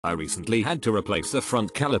I recently had to replace the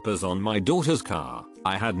front calipers on my daughter's car.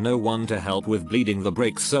 I had no one to help with bleeding the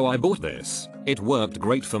brakes, so I bought this. It worked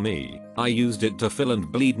great for me. I used it to fill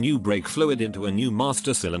and bleed new brake fluid into a new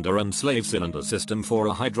master cylinder and slave cylinder system for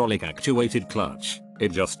a hydraulic actuated clutch.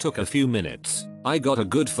 It just took a few minutes. I got a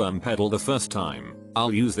good firm pedal the first time.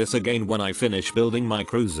 I'll use this again when I finish building my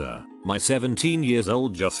cruiser. My 17 years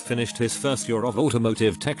old just finished his first year of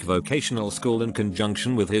automotive tech vocational school in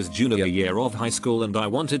conjunction with his junior year of high school, and I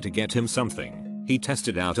wanted to get him something. He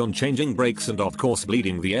tested out on changing brakes, and of course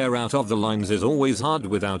bleeding the air out of the lines is always hard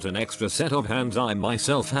without an extra set of hands. I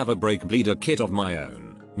myself have a brake bleeder kit of my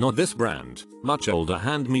own. Not this brand, much older,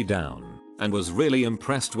 hand me down, and was really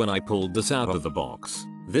impressed when I pulled this out of the box.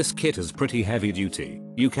 This kit is pretty heavy duty.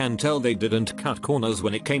 You can tell they didn't cut corners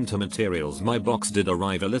when it came to materials. My box did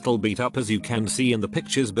arrive a little beat up, as you can see in the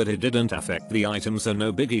pictures, but it didn't affect the item, so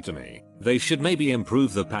no biggie to me. They should maybe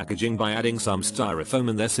improve the packaging by adding some styrofoam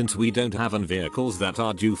in there, since we don't have any vehicles that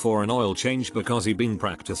are due for an oil change because he been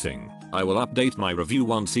practicing. I will update my review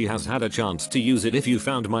once he has had a chance to use it. If you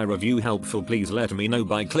found my review helpful, please let me know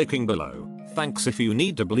by clicking below. Thanks. If you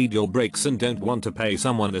need to bleed your brakes and don't want to pay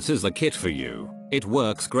someone, this is the kit for you. It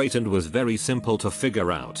works great and was very simple to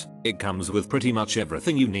figure out. It comes with pretty much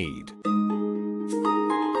everything you need.